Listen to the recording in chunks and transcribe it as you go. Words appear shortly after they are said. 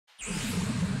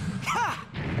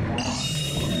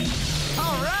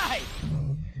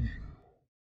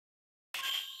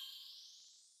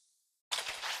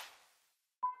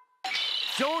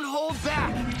Don't hold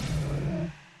back.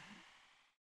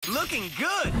 Looking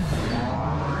good.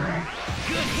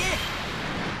 Good hit.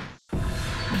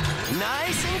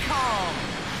 Nice and calm.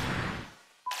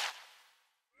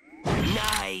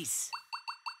 Nice.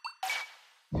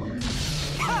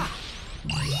 Ha!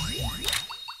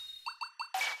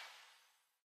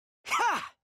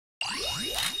 Ha!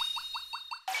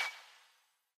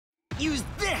 Use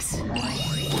this.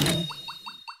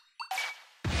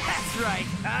 That's right.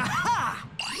 Aha!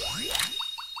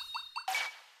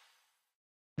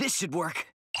 This should work.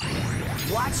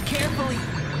 Watch carefully.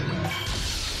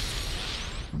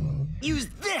 Use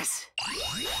this.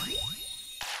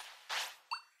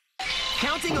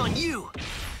 Counting on you.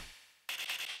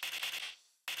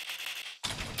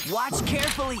 Watch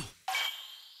carefully.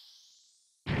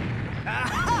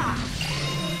 Aha!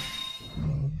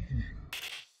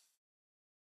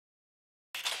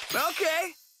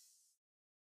 Okay.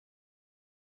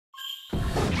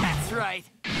 That's right.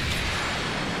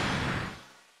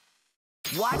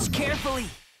 Watch carefully.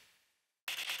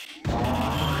 Good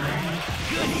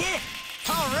hit.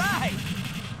 All right.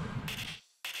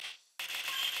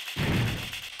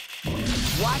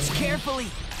 Watch carefully.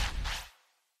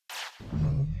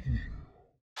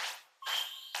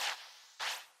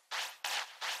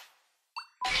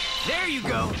 There you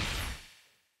go.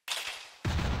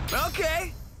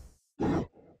 Okay.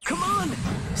 Come on,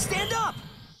 stand up.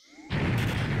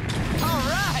 All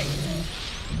right.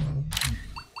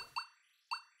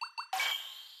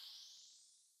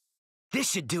 This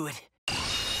should do it.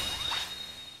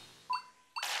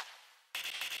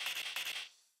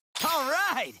 All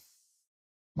right.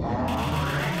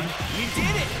 You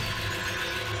did it.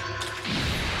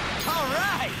 All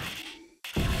right.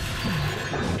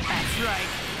 That's right.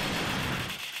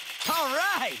 All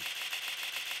right.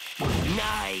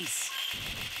 Nice.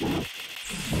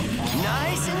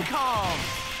 Nice and calm.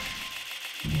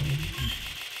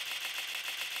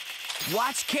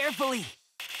 Watch carefully.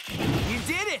 You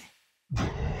did it.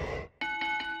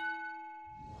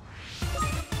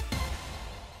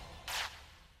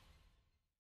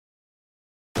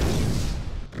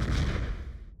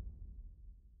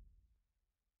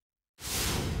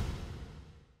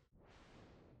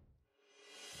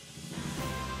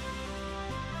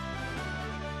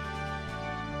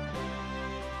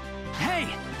 Hey,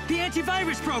 the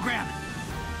antivirus program!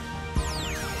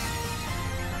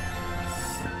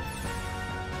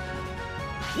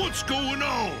 What's going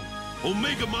on?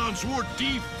 Omegamon Zwart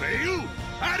Z fail?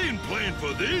 I didn't plan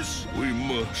for this. We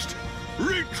must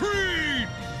retreat!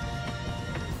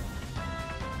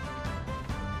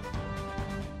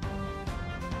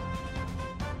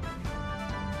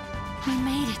 We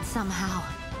made it somehow.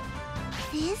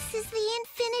 This is the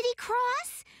Infinity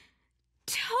Cross?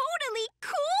 Totally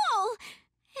cool!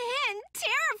 And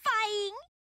terrifying!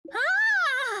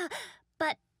 Ah!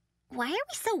 But why are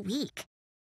we so weak?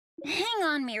 Hang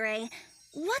on, Mireille.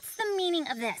 What's the meaning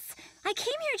of this? I came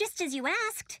here just as you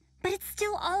asked, but it's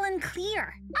still all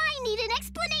unclear. I need an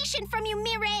explanation from you,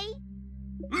 Mireille!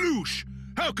 Lush,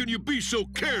 how can you be so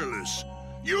careless?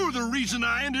 You're the reason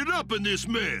I ended up in this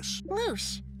mess.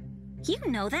 Lush, you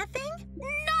know that thing?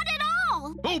 Not at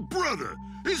all! Oh, brother,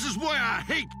 this is why I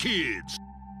hate kids.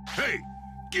 Hey,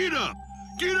 get up!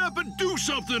 Get up and do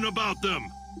something about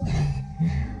them!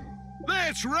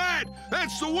 That's right!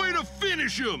 That's the way to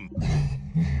finish them!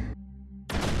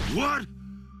 What?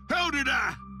 How did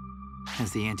I?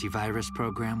 Has the antivirus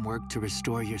program worked to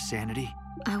restore your sanity?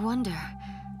 I wonder.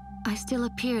 I still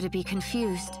appear to be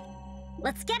confused.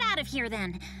 Let's get out of here,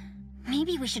 then.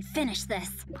 Maybe we should finish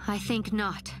this. I think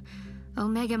not.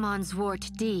 Omegamon Zwart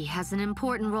Z has an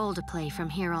important role to play from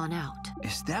here on out.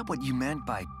 Is that what you meant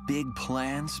by big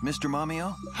plans, Mr.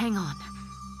 Mamio? Hang on.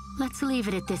 Let's leave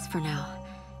it at this for now.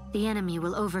 The enemy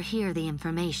will overhear the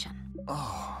information.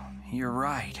 Oh, you're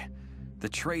right. The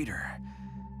traitor.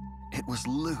 It was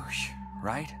Lush,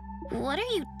 right? What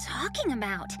are you talking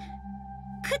about?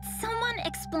 Could someone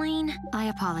explain? I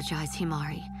apologize,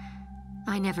 Himari.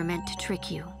 I never meant to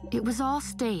trick you. It was all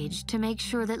staged to make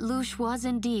sure that Lush was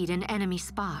indeed an enemy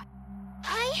spy.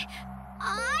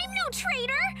 I'm no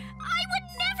traitor! I would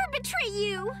never betray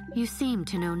you! You seem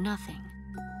to know nothing.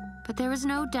 But there is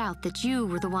no doubt that you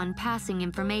were the one passing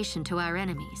information to our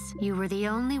enemies. You were the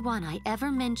only one I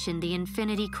ever mentioned the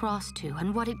Infinity Cross to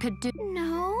and what it could do.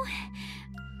 No,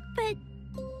 but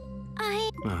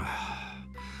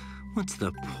What's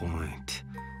the point?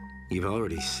 You've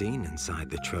already seen inside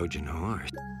the Trojan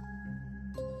horse.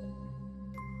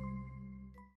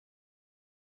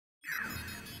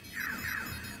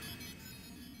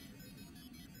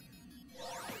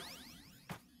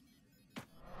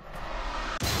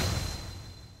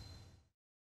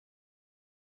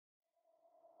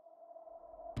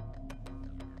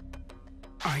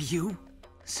 Are you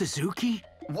Suzuki?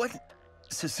 What?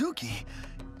 Suzuki?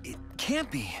 It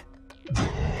can't be.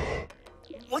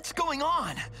 What's going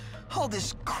on? All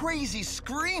this crazy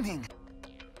screaming.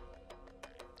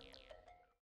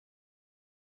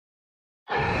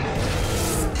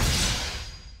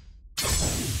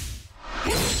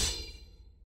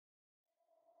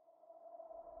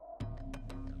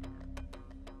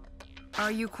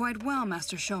 Are you quite well,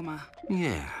 Master Shoma?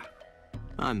 Yeah,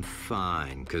 I'm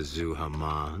fine,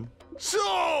 Kazuhamon.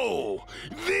 So,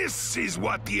 this is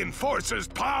what the Enforcer's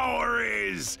power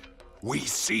is! We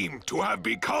seem to have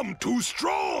become too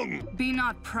strong! Be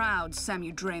not proud,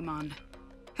 Samu-Draymon.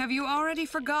 Have you already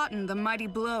forgotten the mighty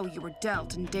blow you were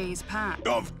dealt in days past?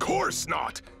 Of course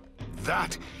not!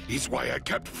 That is why I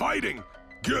kept fighting,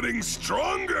 getting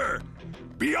stronger,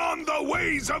 beyond the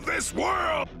ways of this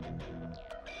world!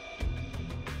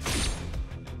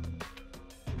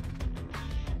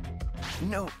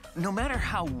 No matter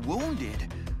how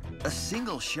wounded, a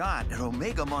single shot at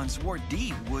Omegamon Zwart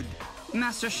Z would...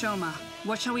 Master Shoma,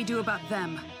 what shall we do about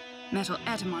them? Metal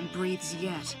Etamon breathes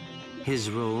yet. His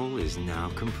role is now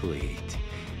complete.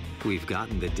 We've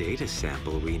gotten the data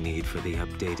sample we need for the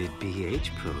updated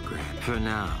BH program. For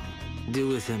now, do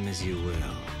with him as you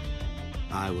will.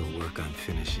 I will work on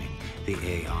finishing the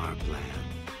AR plan.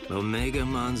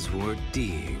 Omegamon Zwart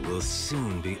Z will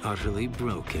soon be utterly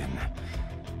broken.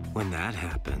 When that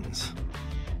happens...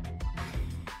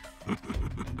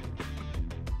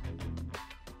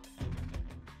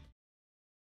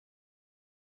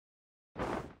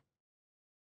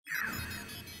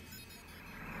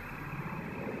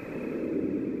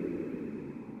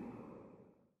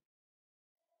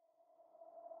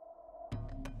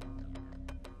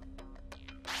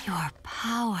 Your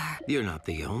power. You're not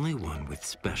the only one with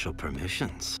special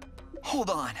permissions. Hold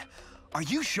on. Are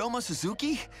you Shoma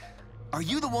Suzuki? Are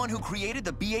you the one who created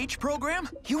the BH program?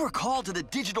 You were called to the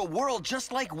digital world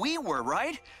just like we were,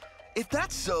 right? If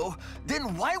that's so,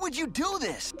 then why would you do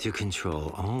this? To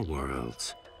control all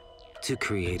worlds. To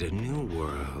create a new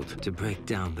world. To break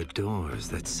down the doors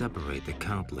that separate the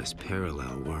countless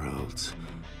parallel worlds.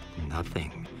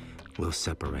 Nothing will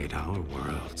separate our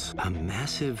worlds. A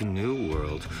massive new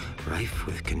world rife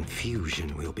with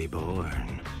confusion will be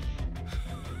born.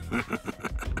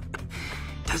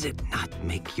 Does it not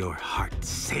make your heart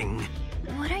sing?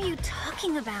 What are you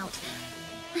talking about?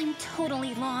 I'm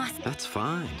totally lost. That's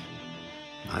fine.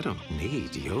 I don't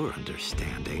need your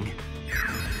understanding.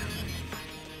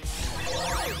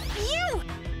 You!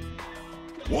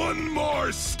 One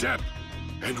more step,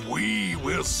 and we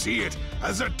will see it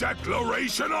as a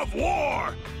declaration of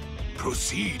war!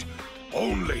 Proceed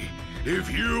only if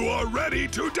you are ready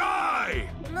to die!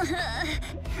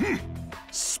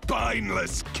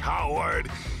 Spineless coward!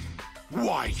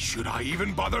 Why should I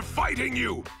even bother fighting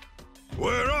you?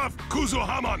 We're off,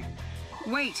 Kuzuhamon!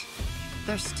 Wait.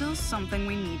 There's still something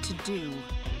we need to do.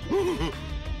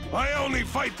 I only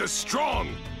fight the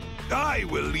strong! I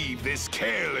will leave this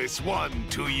careless one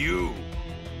to you!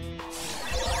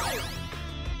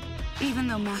 Even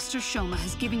though Master Shoma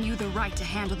has given you the right to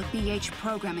handle the BH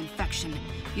program infection,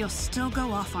 you'll still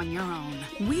go off on your own.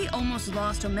 We almost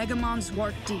lost Omegamon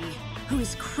Zwart Z, who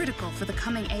is critical for the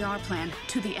coming AR plan,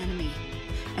 to the enemy.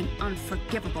 An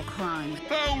unforgivable crime.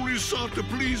 I only sought to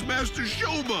please Master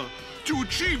Shoma, to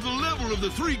achieve the level of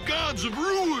the three gods of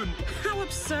ruin! How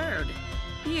absurd.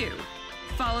 You,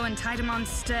 follow in Tidamon's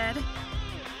stead?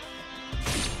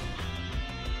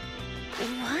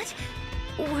 What?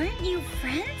 Weren't you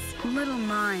friends? Little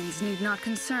minds need not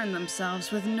concern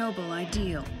themselves with noble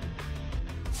ideal.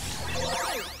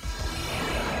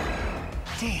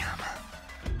 Damn.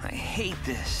 I hate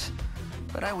this.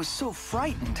 But I was so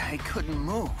frightened I couldn't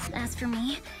move. As for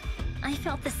me, I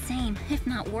felt the same, if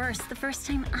not worse, the first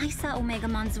time I saw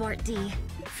Omegamon Zwart Z.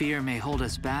 Fear may hold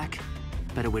us back,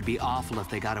 but it would be awful if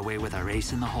they got away with our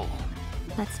ace in the hole.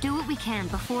 Let's do what we can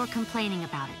before complaining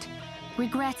about it.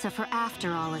 Regrets are for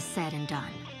after all is said and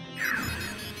done.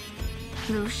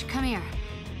 Lush, come here.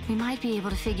 We might be able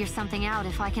to figure something out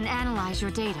if I can analyze your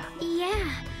data. Yeah.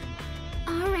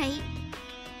 All right.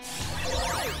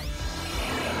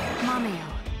 Mameo,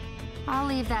 I'll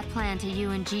leave that plan to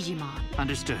you and Digimon.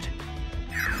 Understood.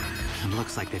 It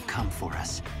looks like they've come for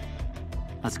us.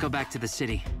 Let's go back to the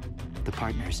city. The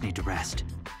partners need to rest.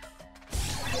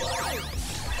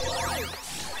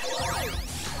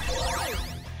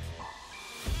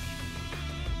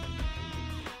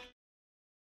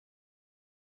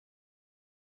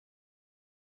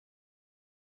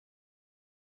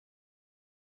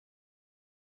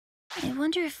 I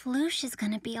wonder if Lush is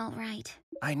gonna be all right.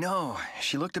 I know.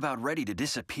 She looked about ready to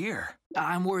disappear.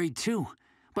 I'm worried too,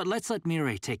 but let's let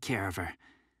Mirai take care of her.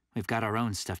 We've got our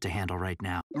own stuff to handle right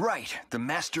now. Right, the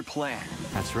master plan.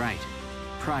 That's right.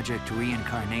 Project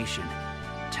Reincarnation.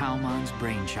 Talmon's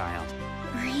brainchild.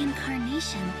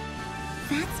 Reincarnation?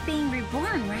 That's being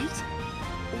reborn, right?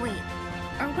 Wait,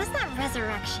 or was that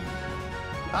resurrection?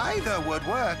 Either would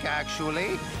work,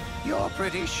 actually. You're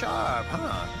pretty sharp,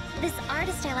 huh? This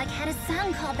artist I like had a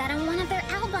song called that on one of their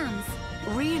albums.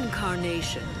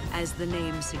 Reincarnation, as the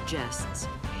name suggests,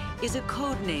 is a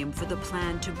code name for the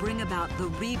plan to bring about the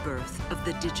rebirth of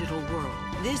the digital world.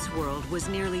 This world was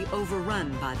nearly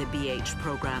overrun by the BH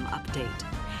program update.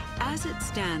 As it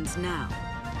stands now,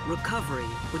 recovery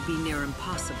would be near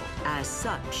impossible. As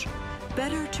such,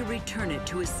 better to return it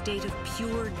to a state of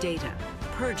pure data,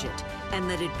 purge it, and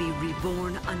let it be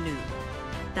reborn anew.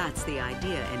 That's the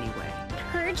idea, anyway.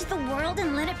 Purge the world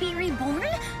and let it be reborn?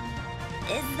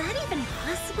 Is that even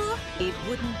possible? It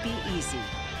wouldn't be easy,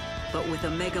 but with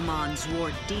Omegamon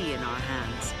Zwart D in our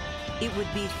hands, it would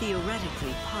be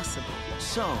theoretically possible.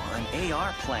 So, an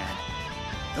AR plan.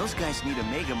 Those guys need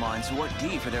Omegamon Zwart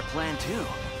D for their plan too.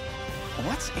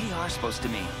 What's AR supposed to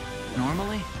mean?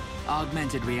 Normally,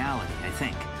 augmented reality, I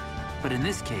think. But in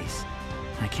this case,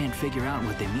 I can't figure out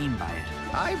what they mean by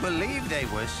it. I believe they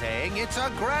were saying it's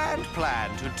a grand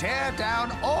plan to tear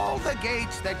down all the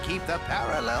gates that keep the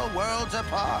parallel worlds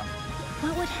apart.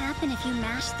 What would happen if you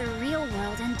mashed the real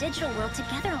world and digital world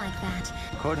together like that?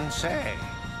 Couldn't say.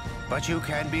 But you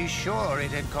can be sure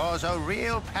it'd cause a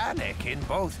real panic in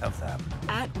both of them.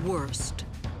 At worst,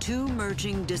 two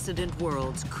merging dissident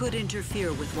worlds could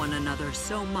interfere with one another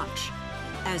so much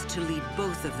as to lead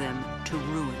both of them to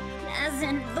ruin. As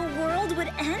in, the world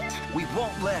would end? We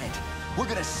won't let it. We're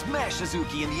gonna smash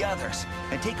Suzuki and the others,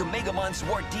 and take Omegamon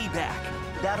Zwart D back.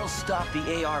 That'll stop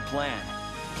the AR plan,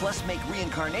 plus make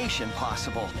reincarnation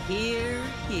possible. Here.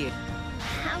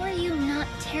 How are you not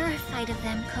terrified of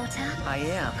them, Kota? I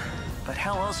am, but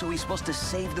how else are we supposed to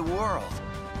save the world?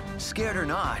 Scared or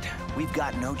not, we've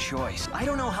got no choice. I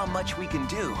don't know how much we can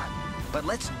do, but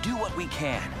let's do what we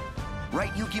can.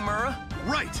 Right, Yukimura?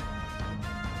 Right!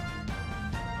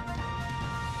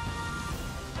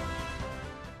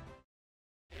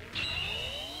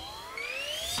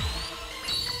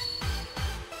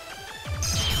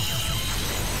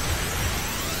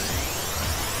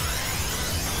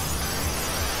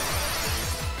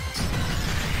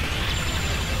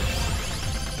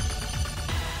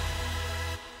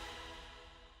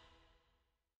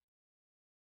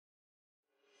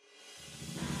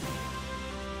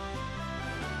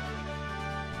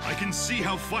 I can see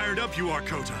how fired up you are,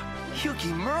 Kota.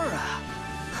 Yukimura!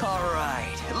 All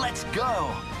right, let's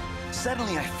go.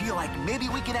 Suddenly I feel like maybe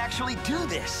we can actually do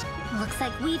this. Looks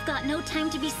like we've got no time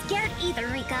to be scared either,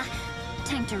 Rika.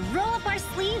 Time to roll up our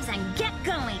sleeves and get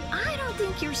going. I don't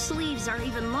think your sleeves are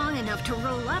even long enough to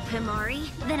roll up, Himari.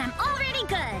 Then I'm already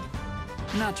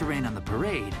good. Not to rain on the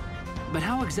parade, but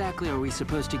how exactly are we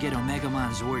supposed to get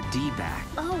Omegamon Zwart D back?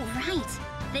 Oh, right.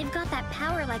 They've got that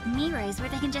power like Mirai's where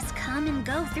they can just come and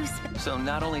go through space. So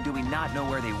not only do we not know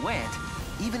where they went,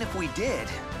 even if we did,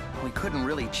 we couldn't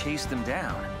really chase them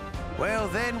down. Well,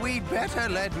 then we'd better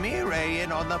let Mirai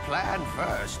in on the plan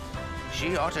first.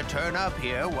 She ought to turn up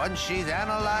here once she's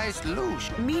analyzed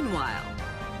Lush. Meanwhile,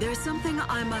 there's something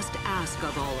I must ask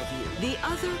of all of you. The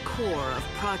other core of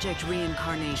Project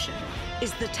Reincarnation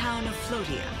is the town of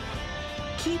Floatia.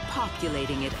 Keep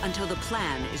populating it until the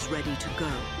plan is ready to go.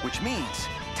 Which means,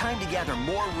 time to gather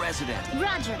more residents.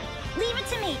 Roger. Leave it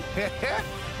to me.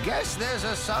 Guess there's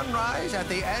a sunrise at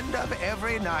the end of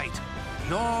every night.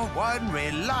 You're one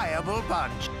reliable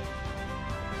bunch.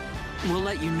 We'll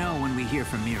let you know when we hear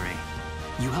from Mirai.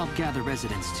 You help gather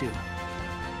residents too.